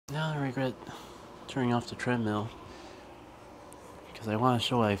Now I regret turning off the treadmill because I want to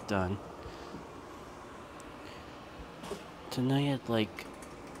show what I've done. Tonight at like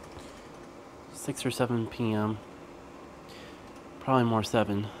 6 or 7 p.m., probably more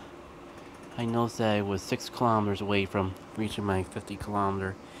 7, I noticed that I was 6 kilometers away from reaching my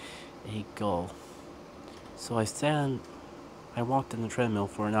 50-kilometer goal. So I walked on the treadmill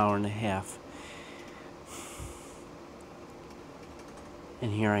for an hour and a half.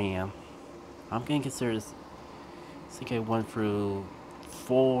 And here I am. I'm gonna consider this. I think I went through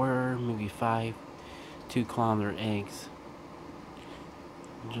 4, maybe 5 2-kilometer eggs.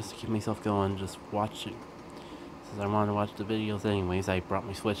 Just to keep myself going, just watching. Since I wanted to watch the videos anyways, I brought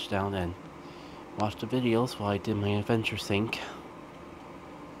my Switch down and watched the videos while I did my adventure sync.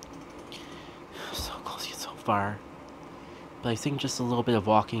 So close yet so far. But I think just a little bit of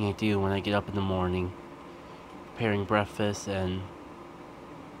walking I do when I get up in the morning, preparing breakfast, and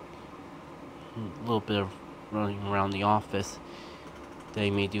a little bit of running around the office that I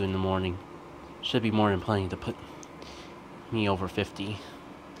may do in the morning should be more than plenty to put me over 50.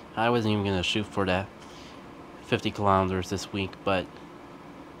 I wasn't even going to shoot for that 50 kilometers this week, but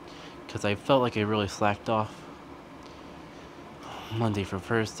because I felt like I really slacked off Monday for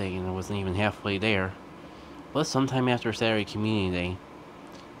Thursday and I wasn't even halfway there. But sometime after Saturday Community Day,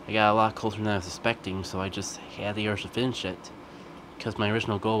 I got a lot closer than I was expecting, so I just had the urge to finish it. Because my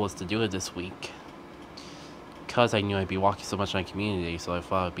original goal was to do it this week. Because I knew I'd be walking so much on Community Day, so I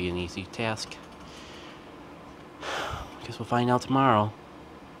thought it would be an easy task. Guess we'll find out tomorrow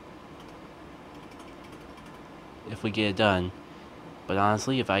if we get it done. But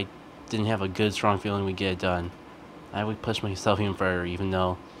honestly, if I didn't have a good, strong feeling we'd get it done, I would push myself even further, even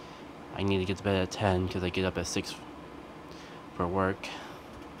though I need to get to bed at 10 because I get up at 6 for work.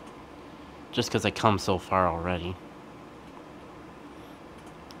 Just because I come so far already.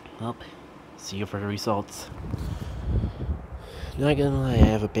 Well, see you for the results. Not gonna lie, I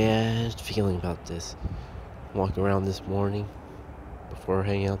have a bad feeling about this. Walking around this morning before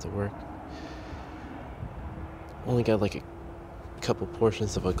heading out to work. Only got like a couple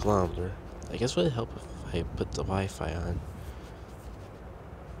portions of a kilometer. I guess would it help if I put the Wi-Fi on?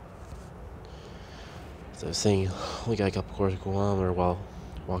 So I was saying, only got a couple quarters of a kilometer while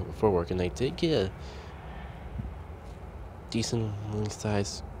walking before work, and I did get a decent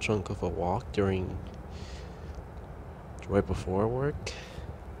sized chunk of a walk right before work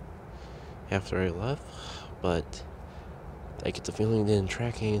after I left, but I get the feeling it didn't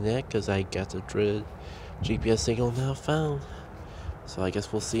track any of that because I got the dreaded GPS signal now found. So I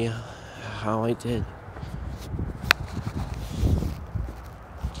guess we'll see how I did.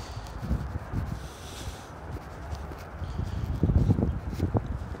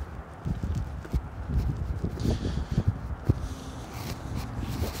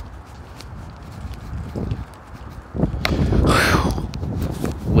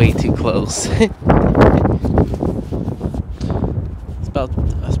 Way too close. I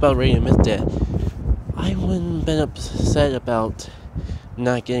was about ready to admit that I wouldn't have been upset about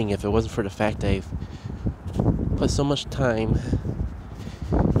not getting it if it wasn't for the fact that I've put so much time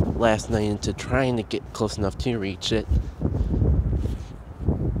last night into trying to get close enough to reach it,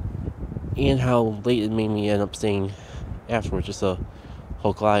 and how late it made me end up staying afterwards. Just a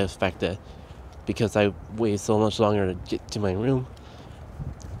whole Goliath fact that because I waited so much longer to get to my room,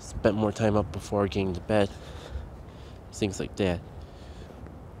 spent more time up before getting to bed, things like that.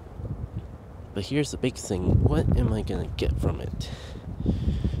 But here's the big thing, what am I gonna get from it?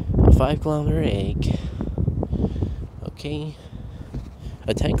 A 5-kilometer egg, okay,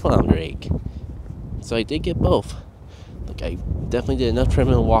 a 10-kilometer egg. So I did get both. Like, I definitely did enough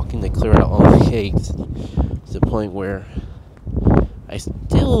treadmill walking to clear out all my eggs to the point where I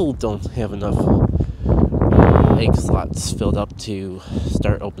still don't have enough egg slots filled up to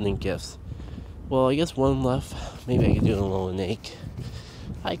start opening gifts. Well, I guess one left. Maybe I could do an alone egg.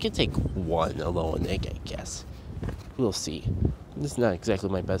 I could take one alone egg, I guess. We'll see. This is not exactly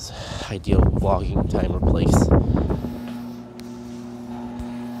my best ideal vlogging time or place.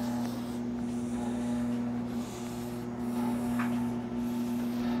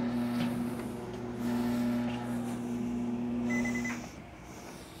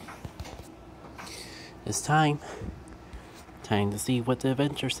 It's time to see what the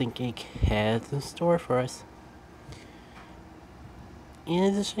Adventure Sync egg has in store for us. And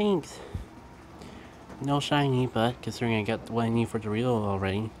it's a Shanks. No shiny, but considering I got what I need for the reel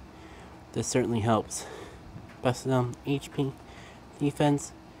already, this certainly helps. Best of them, HP,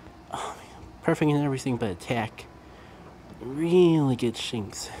 defense, oh man, perfect in everything but attack. Really good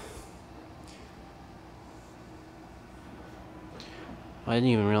Shanks. I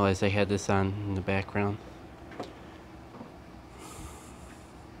didn't even realize I had this on in the background.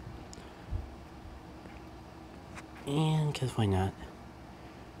 And, cause why not?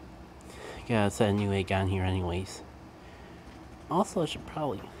 Gotta set a new egg on here anyways. Also, I should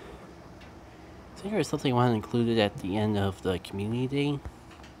probably... I think there's something I want included at the end of the community day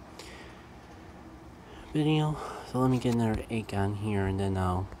video. So let me get another egg on here and then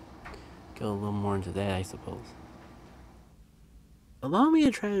I'll go a little more into that, I suppose. Allow me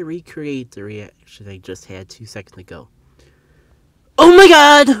to try to recreate the reaction I just had 2 seconds ago. Oh my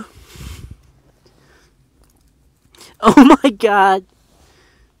god! Oh my god!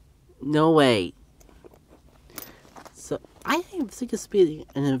 No way. So, I didn't think this would be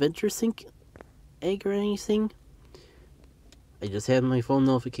an adventure sync egg or anything. I just had my phone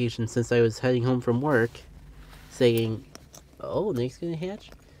notification since I was heading home from work saying, oh, an egg's gonna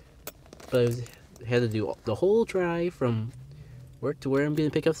hatch. But I had to do the whole drive from work to where I'm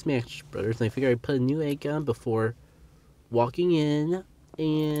gonna pick up Smash Brothers, and I figured I'd put a new egg on before walking in,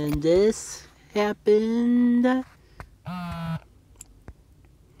 and this happened.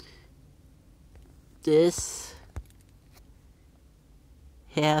 This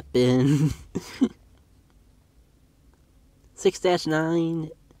happened. 6-9.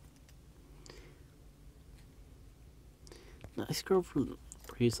 I scrolled through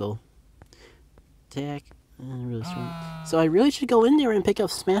Appraisal. Attack. Really strong. So I really should go in there and pick up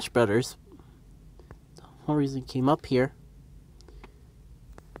Smash Brothers. The whole reason I came up here.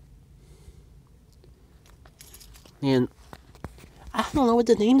 And I don't know what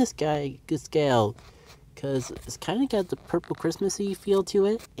to name this gal. Because it's kind of got the purple Christmassy feel to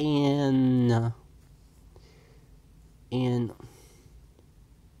it. And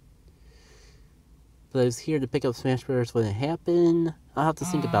but I was here to pick up Smash Brothers when it happened. I'll have to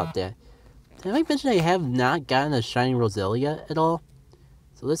think about that. Have I mentioned I have not gotten a shiny Roselia at all?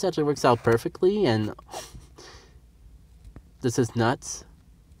 So this actually works out perfectly, and this is nuts.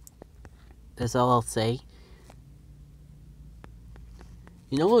 That's all I'll say.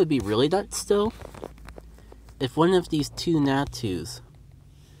 You know what would be really nuts, though? If one of these 2 Natus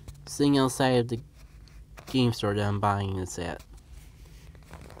sitting outside of the game store that I'm buying this at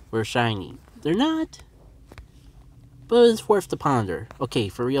were shiny. They're not. But it's worth the ponder. Okay,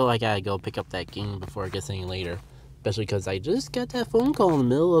 for real, I gotta go pick up that game before it gets any later. Especially because I just got that phone call in the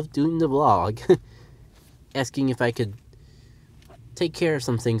middle of doing the vlog. Asking if I could take care of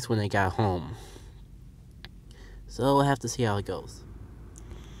some things when I got home. So we'll have to see how it goes.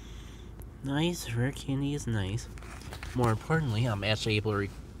 Nice, rare candy is nice. More importantly, I'm actually able to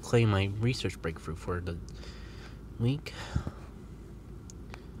reclaim my research breakthrough for the week.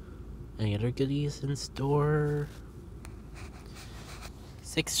 Any other goodies in store?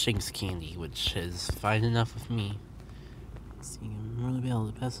 6 Shinx candy, which is fine enough with me. Let's see, I'm really be able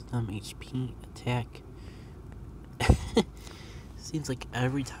to pass them HP, attack. Seems like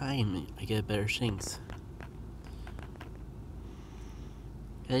every time I get a better Shinx.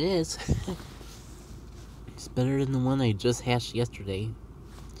 It is. It's better than the one I just hatched yesterday.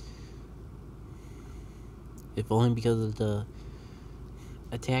 If only because of the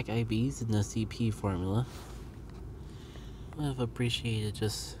attack IVs and the CP formula. I would have appreciated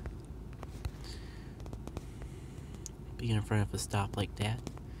just being in front of a stop like that.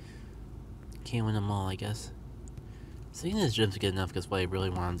 Can't win them all, I guess. Seeing this gym's good enough because what I really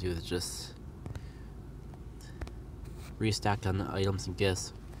want to do is just restock on the items and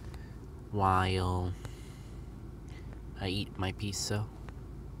gifts while I eat my pizza.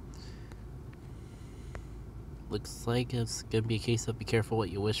 Looks like it's gonna be a case of be careful what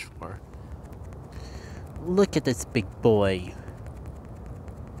you wish for. Look at this big boy.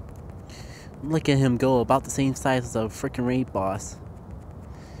 Look at him go, about the same size as a freaking raid boss.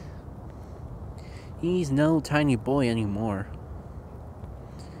 He's no tiny boy anymore.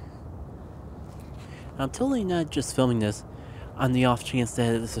 I'm totally not just filming this on the off chance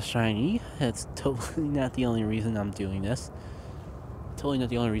that it's a shiny. That's totally not the only reason I'm doing this. Totally not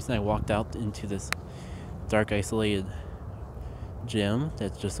the only reason I walked out into this dark, isolated gym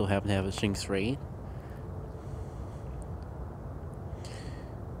that just so happened to have a Shinx raid.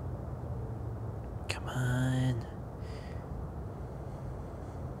 Come on.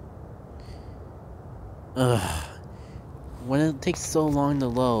 Ugh. When it takes so long to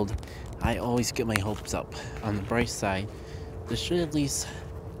load, I always get my hopes up. On the bright side, this should at least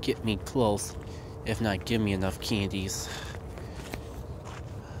get me close, if not give me enough candies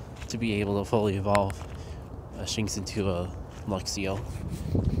to be able to fully evolve a Shinx into a Luxio.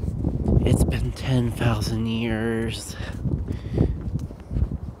 It's been 10,000 years.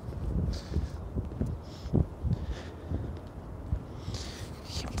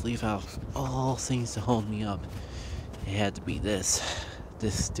 leave out all things to hold me up, it had to be this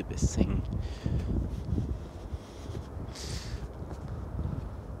stupid thing.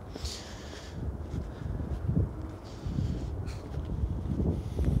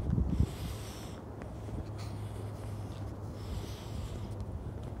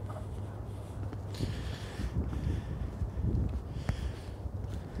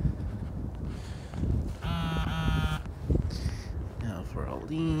 Now for all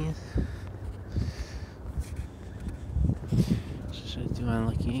these. Should I do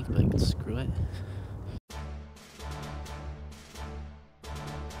unlucky ink, but screw it.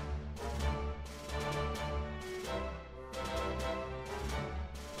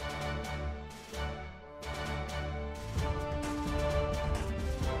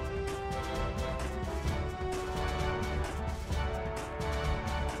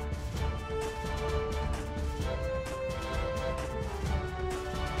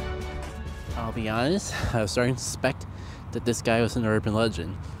 I'll be honest, I was starting to suspect that this guy was an urban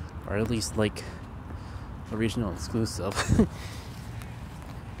legend, or at least like a regional exclusive.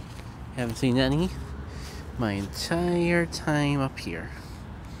 Haven't seen any my entire time up here.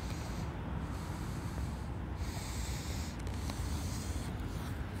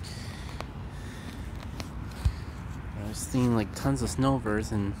 I was seeing like tons of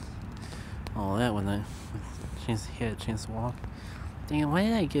snowbirds and all that when I had a chance to walk. Dang it, why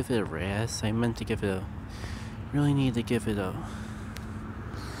did I give it a rest? I meant to give it a... Really need to give it a...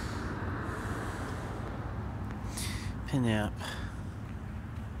 Pinap.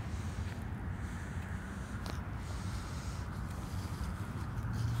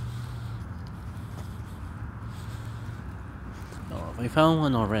 Oh, if I found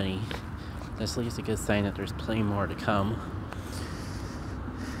one already, that's at least a good sign that there's plenty more to come.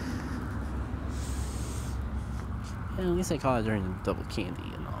 And at least I caught it during the double candy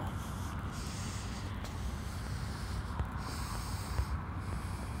and all.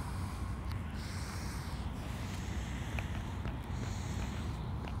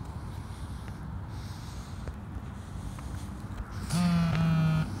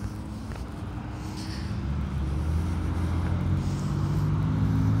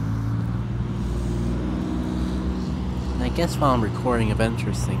 And I guess while I'm recording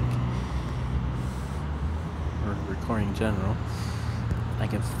Adventure Sync, or recording in general, I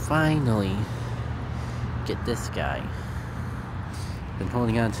can finally get this guy. Been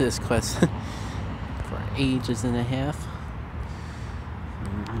holding on to this quest for ages and a half.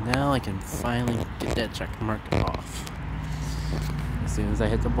 And now I can finally get that check mark off as soon as I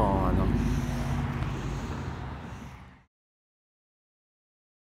hit the ball on him.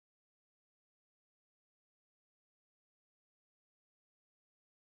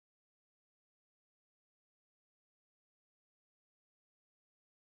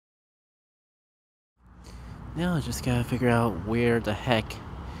 Now I just gotta figure out where the heck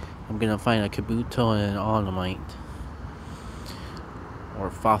I'm gonna find a Kabuto and an Automite. Or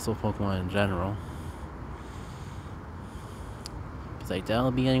fossil Pokemon in general. Because I doubt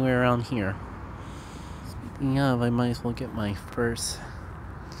it'll be anywhere around here. Speaking of, I might as well get my first...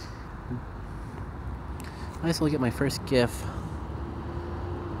 gift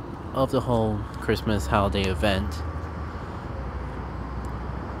of the whole Christmas holiday event.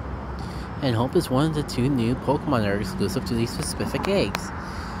 And hope it's one of the 2 new Pokemon that are exclusive to these specific eggs.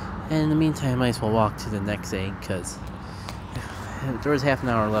 And in the meantime, I might as well walk to the next egg, because there was half an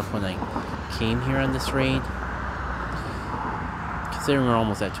hour left when I came here on this raid. Considering we're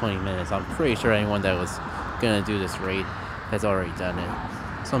almost at 20 minutes, I'm pretty sure anyone that was gonna do this raid has already done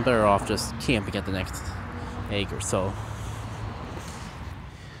it. So I'm better off just camping at the next egg or so.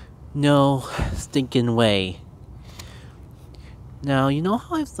 No stinking way. Now, you know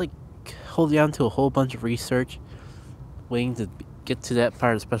how I was like holding on to a whole bunch of research, waiting to get to that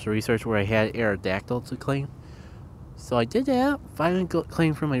part of special research where I had Aerodactyl to claim? So I did that, finally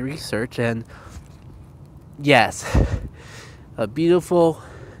claimed for my research, and yes, a beautiful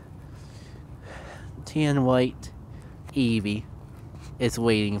tan white Eevee is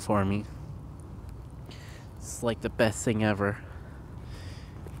waiting for me. It's like the best thing ever.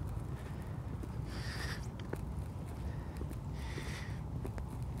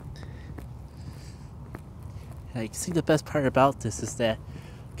 I see the best part about this is that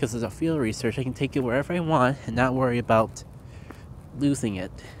because of the field research, I can take it wherever I want and not worry about losing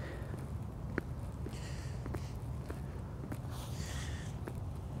it.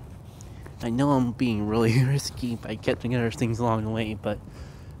 I know I'm being really risky by catching other things along the way, but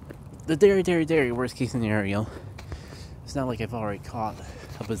the very worst case scenario, it's not like I've already caught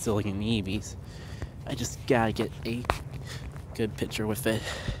a bazillion Eevees. I just gotta get a good picture with it.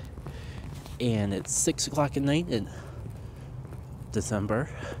 and it's 6 o'clock at night in December.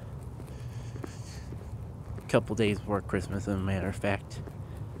 A couple days before Christmas, as a matter of fact.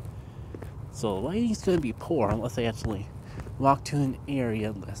 So lighting's gonna be poor unless I actually walk to an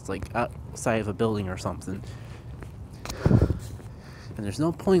area that's like outside of a building or something. And there's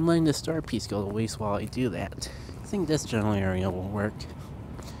no point in letting the star piece go to waste while I do that. I think this general area will work.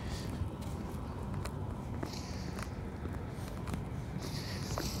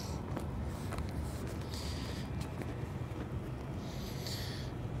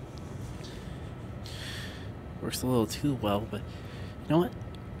 Works a little too well, but you know what?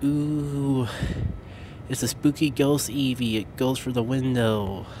 Ooh, it's a spooky ghost Eevee. It goes for the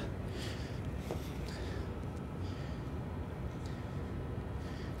window.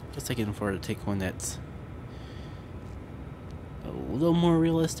 Guess I can afford to take one that's a little more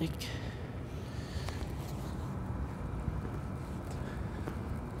realistic.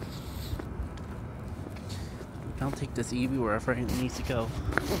 I'll take this Eevee wherever it needs to go.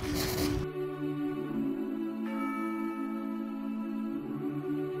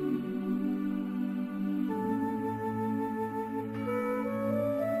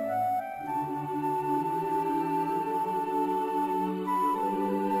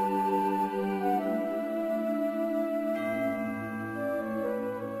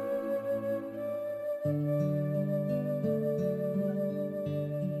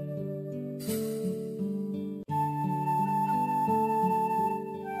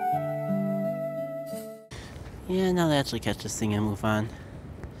 Yeah, now to actually catch this thing and move on.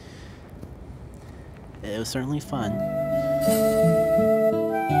 It was certainly fun.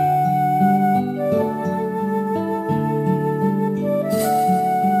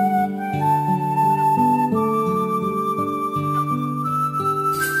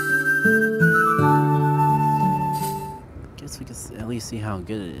 Guess we can at least see how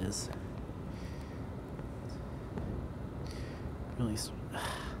good it is. Really.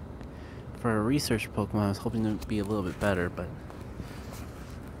 For a research Pokemon, I was hoping it would be a little bit better, but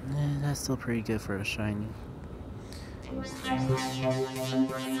that's still pretty good for a shiny.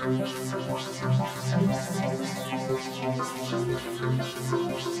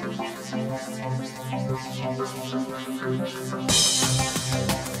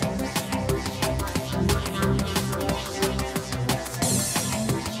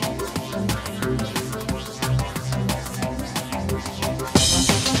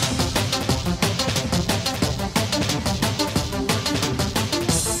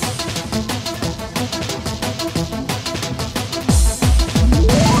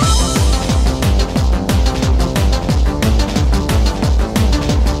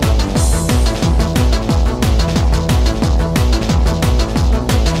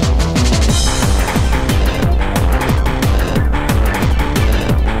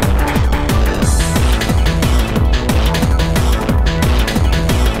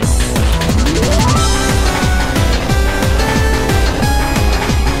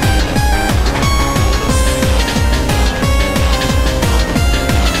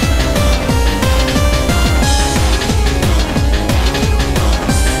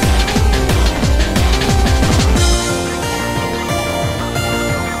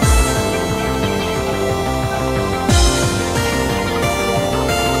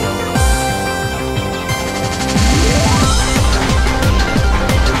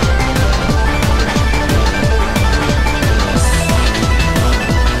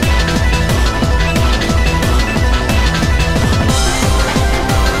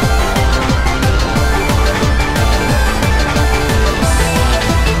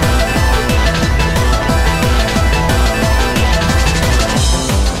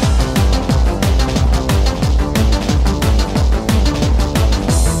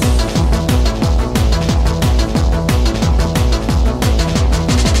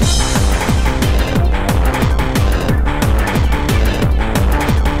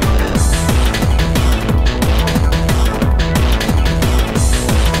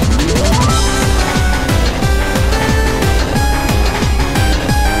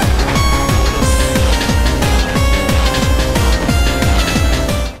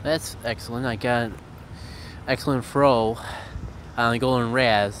 That's excellent. I got an excellent throw on the Golden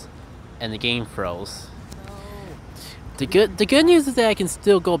Raz, and the game froze. The good news is that I can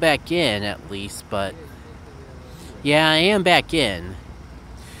still go back in at least, but yeah, I am back in.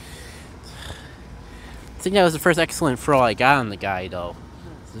 I think that was the first excellent throw I got on the guy, though.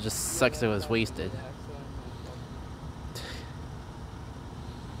 It just sucks it was wasted.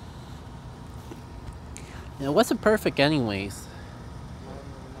 Yeah, it wasn't perfect anyways.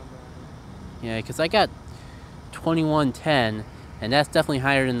 Yeah, because I got 21-10, And that's definitely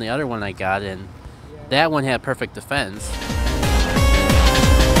higher than the other one I got, and that one had perfect defense.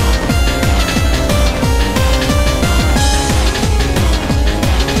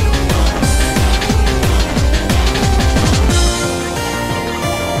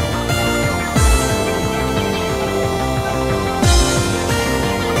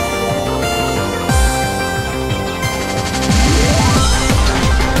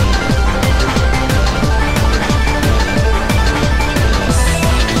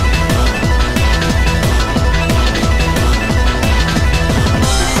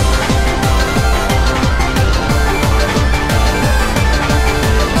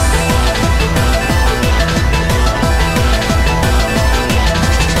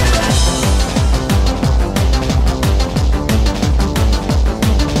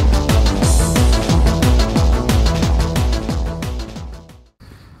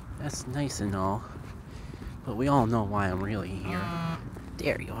 That's nice and all, but we all know why I'm really here.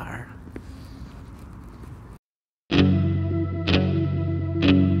 There you are.